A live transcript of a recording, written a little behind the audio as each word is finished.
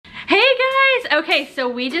Okay, so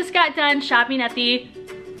we just got done shopping at the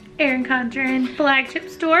Erin Condren flagship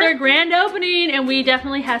store. Their grand opening, and we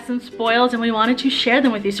definitely had some spoils and we wanted to share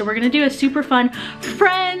them with you. So we're gonna do a super fun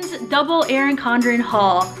Friends double Erin Condren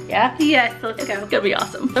haul. Yeah? Yes, let's go. It's gonna be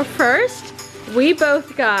awesome. So first, we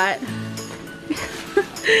both got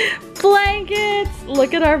blankets.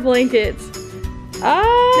 Look at our blankets.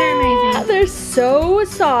 Ah, they're amazing. They're so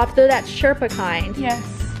soft. They're that Sherpa kind. Yes.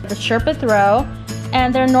 The Sherpa throw.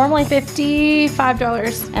 And they're normally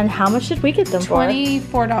 $55. And how much did we get them for?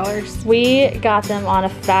 $24. We got them on a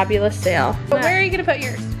fabulous sale. But where are you gonna put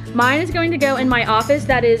yours? Mine is going to go in my office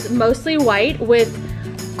that is mostly white with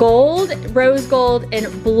gold, rose gold,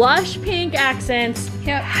 and blush pink accents.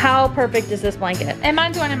 Yep. How perfect is this blanket? And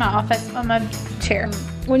mine's going in my office on my chair.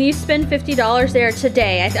 When you spend $50 there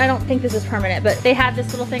today, I don't think this is permanent, but they had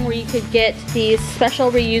this little thing where you could get these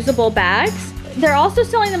special reusable bags. They're also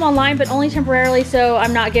selling them online, but only temporarily, so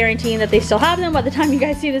I'm not guaranteeing that they still have them by the time you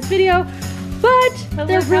guys see this video, but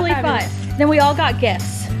they're really fun. Then we all got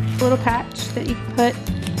gifts. A little patch that you can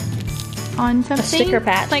put on something. A sticker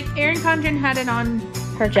patch. Like Erin Condren had it on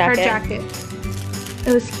her jacket.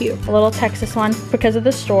 It was cute. A little Texas one because of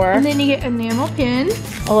the store. And then you get enamel pin.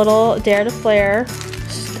 A little Dare to Flare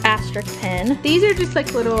asterisk pin. These are just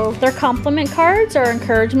like little... They're compliment cards or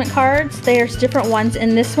encouragement cards. There's different ones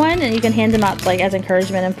in this one and you can hand them out like as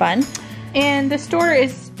encouragement and fun. And the store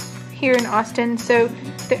is here in Austin, so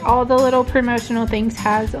all the little promotional things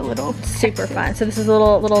has a little super fun. So this is a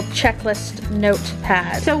little checklist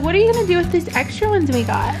notepad. So what are you gonna do with these extra ones we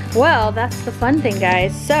got? Well, that's the fun thing,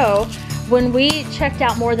 guys. So when we checked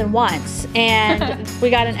out more than once and we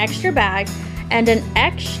got an extra bag and an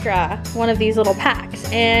extra one of these little packs,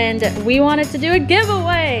 and we wanted to do a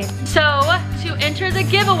giveaway. So to enter the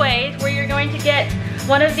giveaway, where you're going to get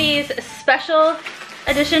one of these special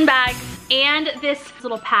edition bags and this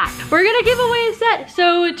little pack. We're gonna give away a set.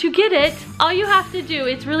 So to get it, all you have to do,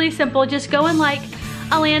 it's really simple. Just go and like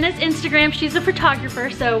Alana's Instagram. She's a photographer,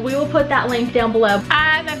 so we will put that link down below.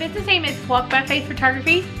 My business name is Walk by Faith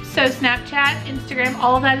Photography. So Snapchat, Instagram,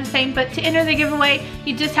 all of that is the same. But to enter the giveaway,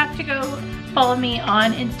 you just have to go follow me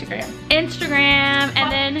on Instagram.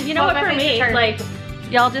 And then, you know what, for me, like,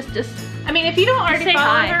 y'all just, I mean, if you don't already follow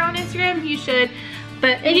hi. her on Instagram, you should.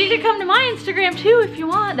 But and you can come to my Instagram too if you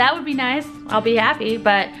want. That would be nice. I'll be happy.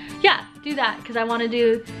 But yeah, do that because I want to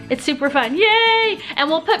do. It's super fun. Yay! And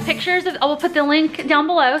we'll put pictures of. We'll put the link down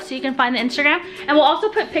below so you can find the Instagram. And we'll also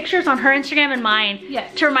put pictures on her Instagram and mine.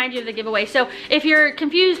 Yes. To remind you of the giveaway. So if you're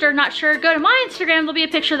confused or not sure, go to my Instagram. There'll be a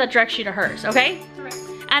picture that directs you to hers. Okay? Correct.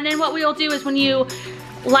 And then what we will do is when you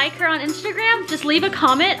like her on Instagram, just leave a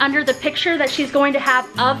comment under the picture that she's going to have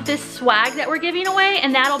of this swag that we're giving away,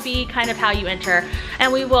 and that'll be kind of how you enter,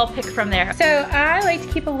 and we will pick from there. So I like to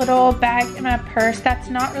keep a little bag in my purse. That's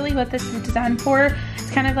not really what this is designed for.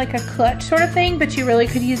 It's kind of like a clutch sort of thing, but you really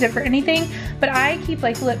could use it for anything. But I keep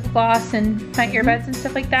like lip gloss and my earbuds and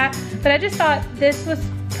stuff like that. But I just thought this was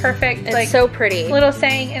perfect. It's like so pretty. Little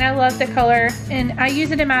saying, and I love the color, and I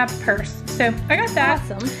use it in my purse. So I got that.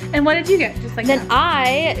 Awesome. And what did you get? Just like then that.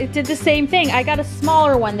 I did the same thing. I got a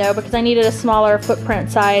smaller one though because I needed a smaller footprint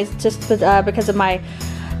size just because of my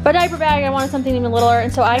diaper bag. I wanted something even littler,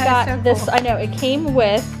 and so I got so this. cool. I know it came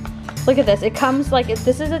with. Look at this. It comes like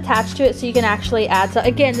this is attached to it, so you can actually add. So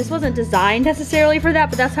again, this wasn't designed necessarily for that,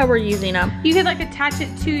 but that's how we're using them. You could like attach it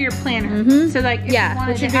to your planner. So like, if Yeah, you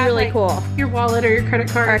wanted which would to be add, really like, cool. Your wallet or your credit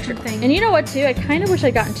card or something. And you know what too? I kind of wish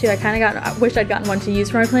I'd gotten two. I wish I'd gotten one to use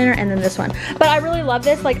for my planner and then this one. But I really love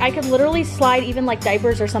this. Like I could literally slide even like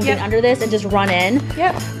diapers or something under this and just run in.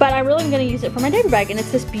 Yep. But I really am gonna use it for my diaper bag, and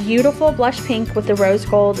it's this beautiful blush pink with the rose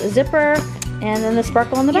gold zipper. And then the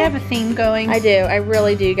sparkle on the back. You have a theme going. I do, I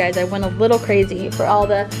really do, guys. I went a little crazy for all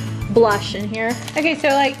the blush in here. Okay, so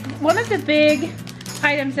like one of the big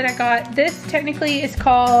items that I got, this technically is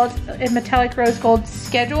called a metallic rose gold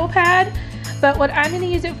schedule pad. But what I'm gonna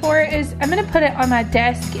use it for is I'm gonna put it on my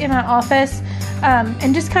desk in my office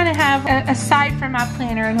and just kind of have aside from my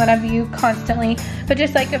planner and what I view constantly, but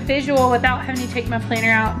just like a visual without having to take my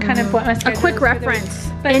planner out, kind of what my schedule A quick is for the reference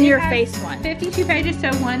week. But in it your has face one. 52 pages,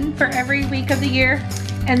 so one for every week of the year.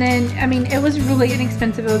 And then, I mean, it was really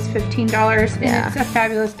inexpensive. It was $15, and it's a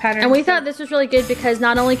fabulous pattern. And we thought this was really good because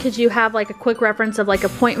not only could you have like a quick reference of like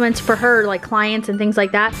appointments for her, like clients and things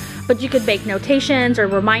like that, but you could make notations or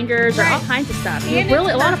reminders or all kinds of stuff. You have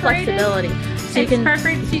really a lot of flexibility. So it's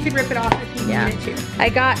perforated, so you could rip it off if you needed to. I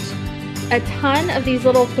got a ton of these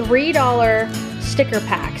little $3 sticker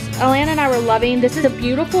packs. Alana and I were loving, this is a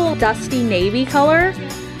beautiful dusty navy color.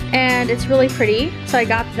 And it's really pretty, so I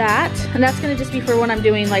got that. And that's gonna just be for when I'm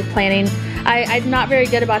doing like planning. I'm not very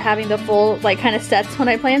good about having the full like kind of sets when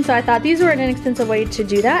I plan, so I thought these were an inexpensive way to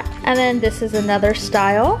do that. And then this is another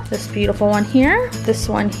style, this beautiful one here, this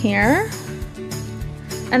one here.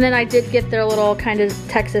 And then I did get their little kind of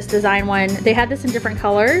Texas design one. They had this in different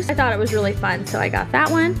colors. I thought it was really fun, so I got that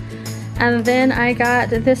one. And then I got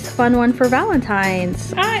this fun one for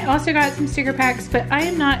Valentine's. I also got some sticker packs, but I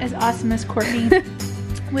am not as awesome as Courtney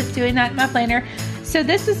with doing that in my planner. So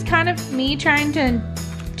this is kind of me trying to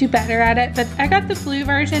do better at it, but I got the blue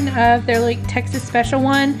version of their like Texas special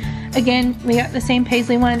one. Again, we got the same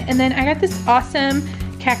paisley one. And then I got this awesome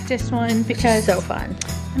cactus one because... so fun.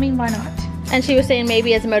 I mean, why not? And she was saying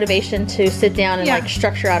maybe as a motivation to sit down and like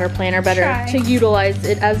structure out her planner better, to utilize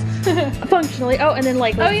it as functionally. Oh, and then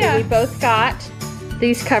like we both got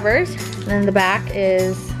these covers, and then the back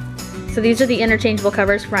is, so these are the interchangeable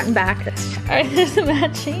covers, front and back. All right, there's the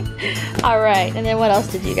matching. All right, and then what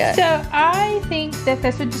else did you get? So I think that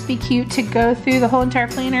this would just be cute to go through the whole entire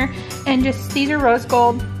planner, and just, these are rose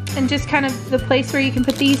gold, and just kind of the place where you can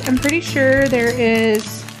put these. I'm pretty sure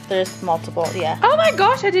there's multiple, yeah. Oh my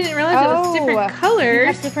gosh, I didn't realize it was different colors.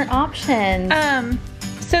 Has different options.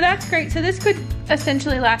 So that's great. So this could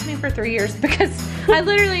essentially last me for 3 years because I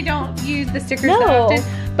literally don't use the stickers that often,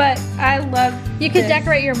 but I love You could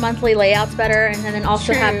decorate your monthly layouts better, and then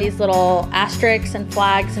also have these little asterisks and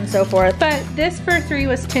flags and so forth. But this for 3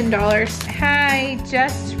 was $10. I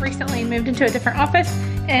just recently moved into a different office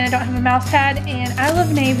and I don't have a mouse pad, and I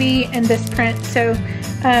love navy and this print, so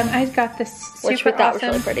I got this super Which we thought awesome.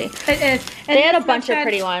 was really pretty. It is. And they had a bunch of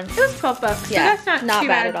pretty ones. It was $12, so yeah, that's not too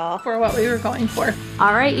bad at all for what we were going for.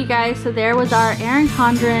 All right, you guys, so there was our Erin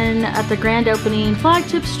Condren at the grand opening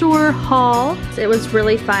flagship store haul. It was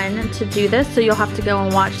really fun to do this, so you'll have to go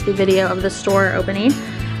and watch the video of the store opening.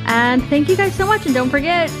 And thank you guys so much, and don't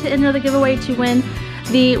forget to enter the giveaway to win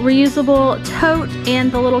the reusable tote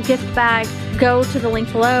and the little gift bag. Go to the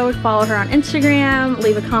link below, follow her on Instagram,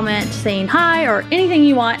 leave a comment saying hi or anything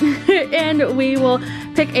you want, and we will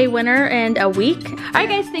pick a winner in a week. All right,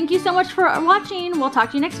 guys, thank you so much for watching. We'll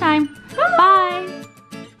talk to you next time. Bye.